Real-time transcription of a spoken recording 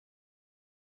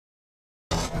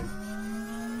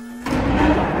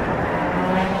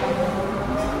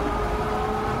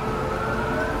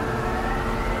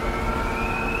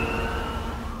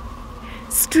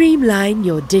Streamline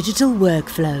your digital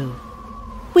workflow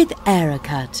with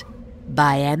Aerocut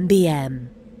by MBM.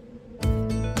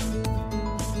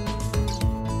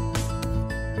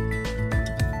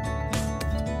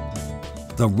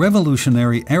 The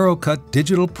revolutionary Aerocut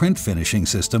digital print finishing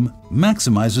system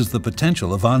maximizes the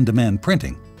potential of on-demand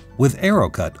printing. With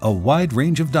Aerocut, a wide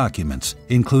range of documents,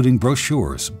 including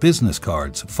brochures, business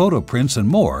cards, photo prints, and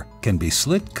more, can be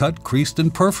slit, cut, creased,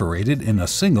 and perforated in a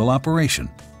single operation.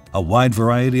 A wide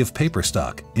variety of paper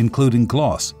stock, including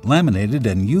gloss, laminated,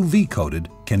 and UV-coated,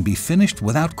 can be finished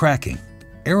without cracking.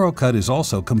 Aerocut is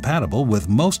also compatible with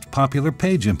most popular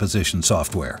page imposition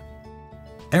software.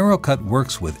 Aerocut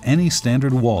works with any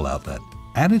standard wall outlet.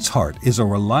 At its heart is a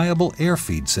reliable air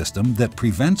feed system that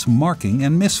prevents marking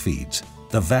and misfeeds.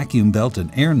 The vacuum belt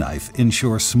and air knife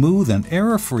ensure smooth and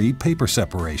error-free paper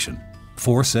separation.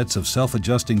 4 sets of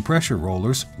self-adjusting pressure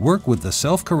rollers work with the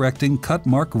self-correcting cut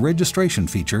mark registration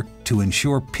feature to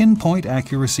ensure pinpoint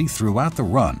accuracy throughout the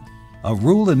run. A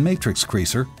rule and matrix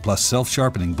creaser plus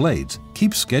self-sharpening blades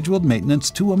keep scheduled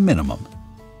maintenance to a minimum.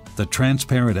 The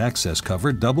transparent access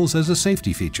cover doubles as a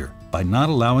safety feature by not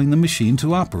allowing the machine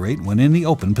to operate when in the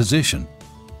open position.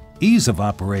 Ease of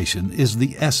operation is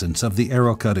the essence of the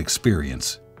Aerocut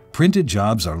experience. Printed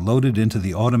jobs are loaded into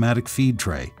the automatic feed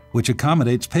tray, which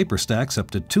accommodates paper stacks up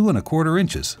to 2 1/4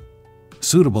 inches.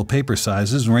 Suitable paper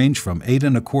sizes range from 8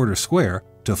 1/4 square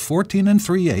to 14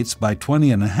 3/8 by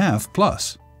 20 1/2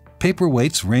 plus. Paper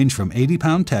weights range from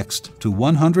 80-pound text to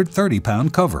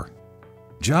 130-pound cover.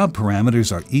 Job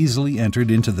parameters are easily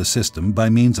entered into the system by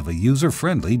means of a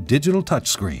user-friendly digital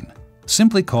touchscreen.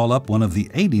 Simply call up one of the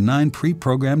 89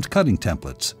 pre-programmed cutting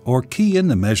templates or key in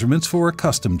the measurements for a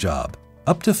custom job.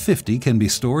 Up to 50 can be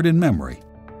stored in memory.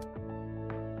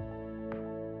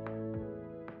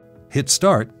 Hit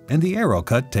start and the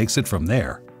Aerocut takes it from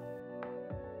there.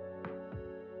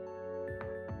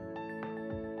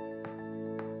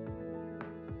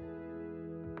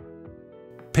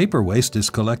 Paper waste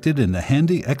is collected in the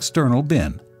handy external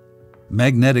bin.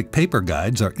 Magnetic paper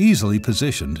guides are easily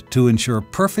positioned to ensure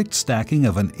perfect stacking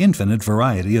of an infinite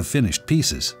variety of finished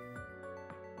pieces.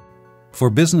 For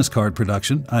business card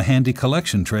production, a handy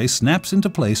collection tray snaps into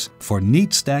place for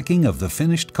neat stacking of the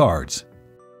finished cards.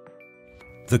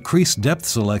 The crease depth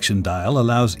selection dial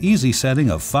allows easy setting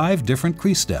of 5 different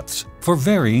crease depths for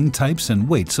varying types and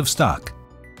weights of stock.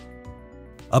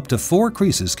 Up to 4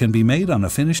 creases can be made on a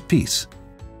finished piece.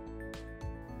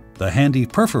 The handy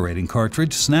perforating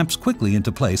cartridge snaps quickly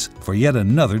into place for yet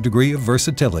another degree of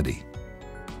versatility.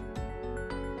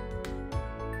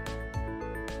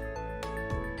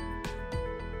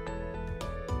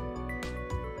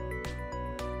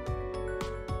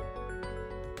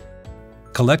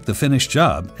 Collect the finished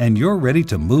job and you're ready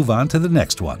to move on to the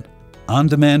next one.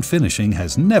 On-demand finishing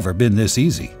has never been this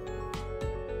easy.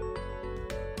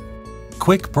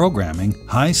 Quick programming,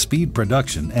 high-speed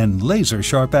production, and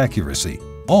laser-sharp accuracy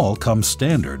all come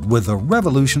standard with the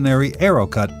revolutionary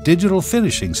Aerocut digital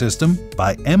finishing system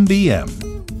by MBM.